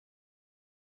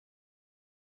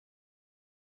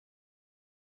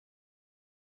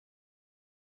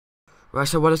Right,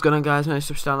 so what is going on, guys? My name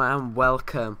is Substanna and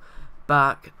welcome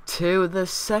back to the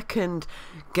second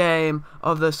game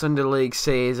of the Sunday League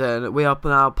season. We are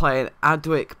now playing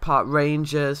Adwick Park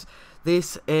Rangers.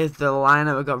 This is the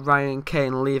lineup. We've got Ryan,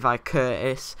 Kane, Levi,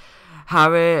 Curtis,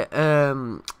 Harry,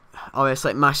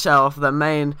 obviously myself, the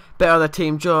main bit of the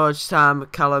team, George, Sam,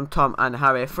 Callum, Tom and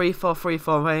Harry. 3-4-3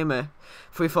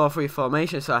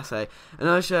 formation, so I say. And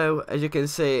also, as you can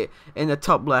see in the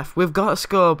top left, we've got a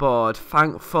scoreboard,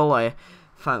 thankfully.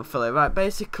 Right,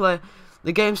 basically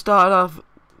the game started off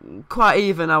quite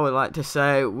even, I would like to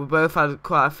say. We both had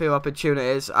quite a few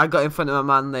opportunities. I got in front of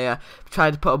my man there,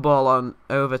 tried to put a ball on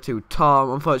over to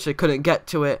Tom, unfortunately couldn't get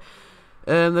to it.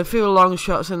 The few long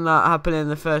shots and that happened in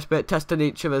the first bit, testing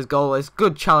each other's goalies.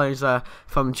 Good challenge there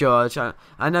from George. I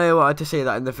know you wanted to see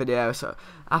that in the video, so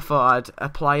I thought I'd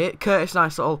apply it. Curtis,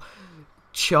 nice little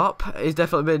chop. He's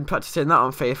definitely been practicing that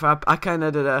on FIFA. I kind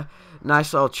of did a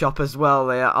nice little chop as well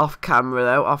there, off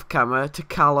camera to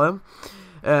Callum.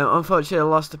 Unfortunately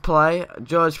lost the play.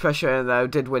 George pressuring though,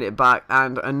 did win it back,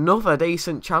 and another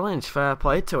decent challenge, fair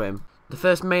play to him. The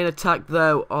first main attack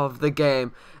though of the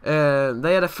game,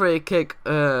 they had a free kick.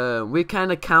 We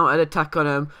kind of countered attack on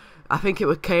them. I think it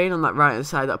was Kane on that right hand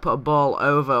side that put a ball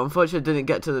over. Unfortunately didn't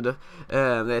get to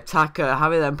the attacker.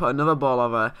 Harry then put another ball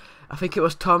over. I think it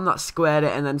was Tom that squared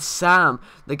it, and then Sam,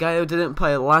 the guy who didn't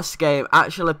play last game,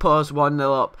 actually put us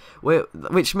 1-0 up,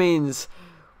 which means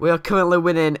we are currently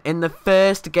winning in the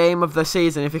first game of the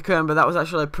season. If you can remember, that was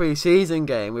actually a pre-season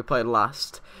game we played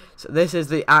last. So this is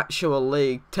the actual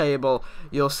league table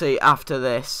you'll see after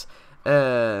this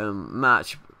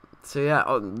match. So yeah,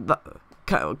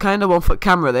 kind of 1 foot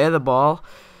camera there, the ball.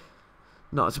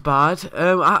 Not so bad.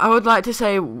 I would like to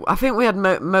say, I think we had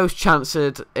most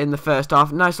chances in the first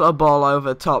half. Nice little ball over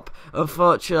the top.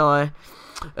 Unfortunately,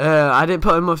 I didn't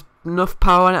put enough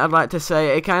power on it, I'd like to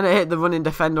say. It kind of hit the running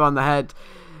defender on the head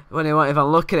when he wasn't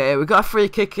even looking at it. We got a free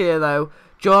kick here though.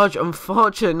 George,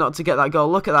 unfortunate not to get that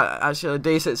goal. Look at that, actually a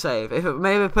decent save. If it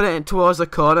maybe put it in towards the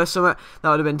corner, something that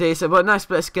would have been decent. But nice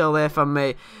bit of skill there from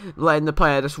me, letting the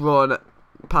player just run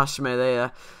past me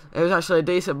there. It was actually a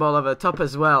decent ball over the top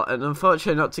as well, and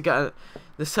unfortunately not to get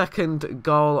the second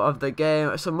goal of the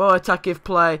game. Some more attacking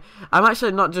play. I'm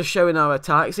actually not just showing our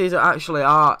attacks; these actually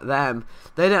are them.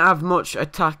 They didn't have much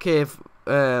attacking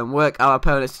work, our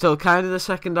opponents, till kind of the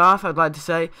second half, I'd like to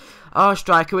say. Our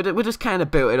striker, we just kind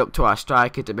of built it up to our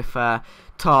striker, to be fair,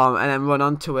 Tom, and then run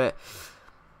onto it.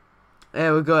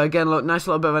 There we go again. Look, nice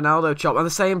little bit of Ronaldo chop, and the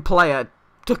same player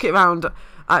took it round.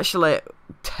 Actually,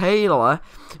 Taylor,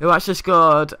 who actually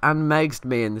scored and megged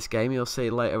me in this game, you'll see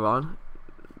later on.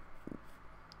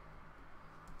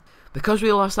 Because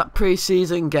we lost that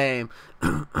pre-season game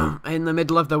in the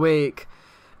middle of the week,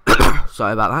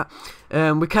 sorry about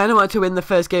that, we kind of wanted to win the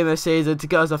first game of the season to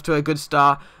get us off to a good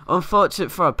start.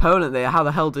 Unfortunate for our opponent there, how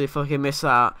the hell did he fucking miss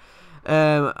that?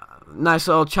 Nice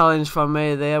little challenge from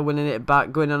me there, winning it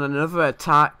back, going on another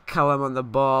attack, Callum on the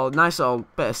ball. Nice little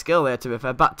bit of skill there, to be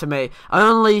fair. Back to me. I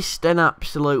unleashed an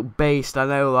absolute beast, I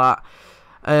know that.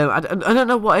 I don't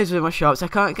know what is with my shots. I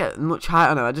can't get much height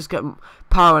on them. I just get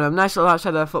power on them. Nice little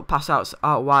outside of the foot pass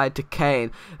out wide to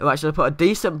Kane, who actually put a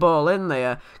decent ball in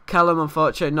there. Callum,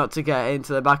 unfortunately, not to get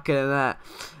into the back of the net.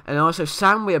 And also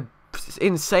Sam with a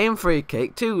insane free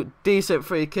kick. 2 decent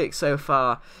free kicks so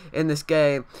far in this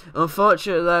game.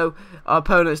 Unfortunately though, our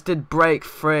opponents did break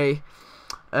free.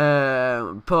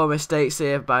 Poor mistakes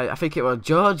here by, I think it was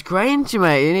George Granger,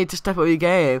 mate. You need to step up your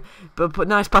game. But put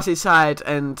nice pass inside,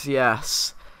 and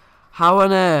yes, how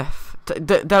on earth?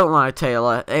 Don't lie,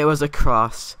 Taylor, it was a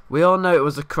cross. We all know it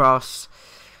was a cross,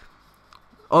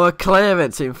 or a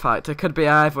clearance, in fact. It could be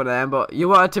either one of them, but you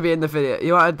wanted to be in the video.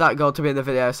 You wanted that goal to be in the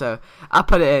video, so I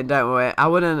put it in, don't worry. I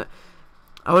wouldn't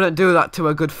do that to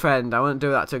a good friend.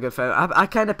 I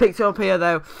kind of picked it up here,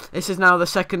 though. This is now the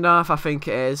second half, I think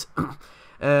it is.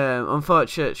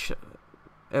 Unfortunate,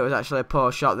 it was actually a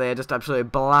poor shot there. Just absolutely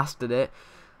blasted it.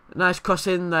 Nice cross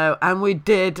in, though. And we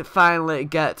did finally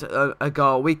get a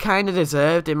goal. We kind of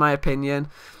deserved, in my opinion.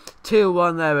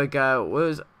 2-1, there we go.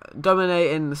 Was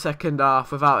dominating the second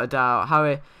half without a doubt.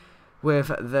 Harry with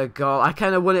the goal. I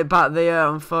kind of won it back there.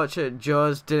 Unfortunate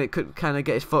George couldn't kind of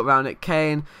get his foot round it.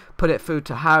 Kane put it through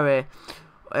to Harry.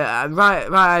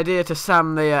 Right idea to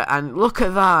Sam there, and look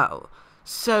at that.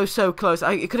 So close.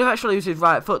 He could have actually used his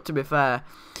right foot, to be fair,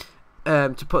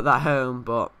 to put that home,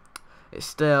 but it's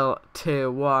still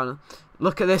 2-1.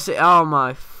 Look at this. Oh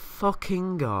my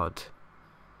fucking god.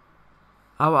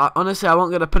 Honestly, I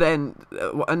wasn't going to put it in.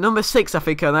 Number 6, I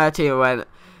think, on their team went.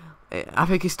 I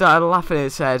think he started laughing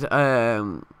and said,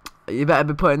 you better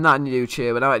be putting that on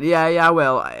YouTube. And I went, yeah, I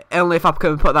will. Only if I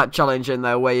can put that challenge in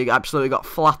there where you absolutely got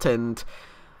flattened.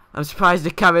 I'm surprised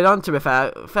he carried on, to be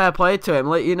fair. Fair play to him.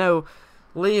 Like, you know,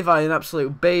 Levi, an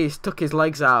absolute beast, took his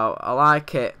legs out. I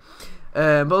like it.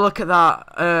 But look at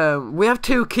that. We have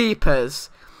 2 keepers.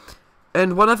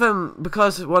 And one of them,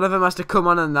 because one of them has to come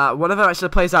on and that, one of them actually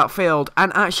plays outfield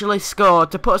and actually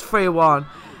scored to put us 3-1.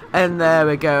 And there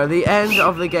we go. The end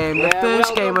of the game. The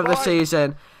first game of the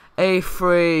season. A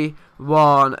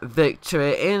 3-1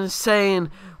 victory.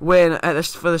 Insane win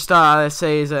for the start of the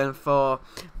season for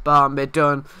Barnby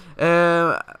done.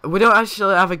 We don't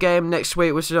actually have a game next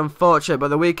week, which is unfortunate, but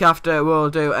the week after we'll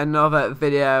do another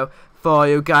video for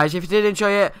you guys. If you did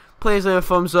enjoy it, please leave a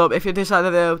thumbs up. If you dislike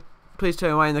the video, please tell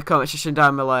me why in the comment section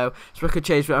down below, so we can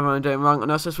change whatever I'm doing wrong.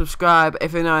 And also subscribe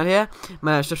if you're not here.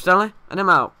 My name's Jeff Stanley, and I'm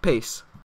out. Peace.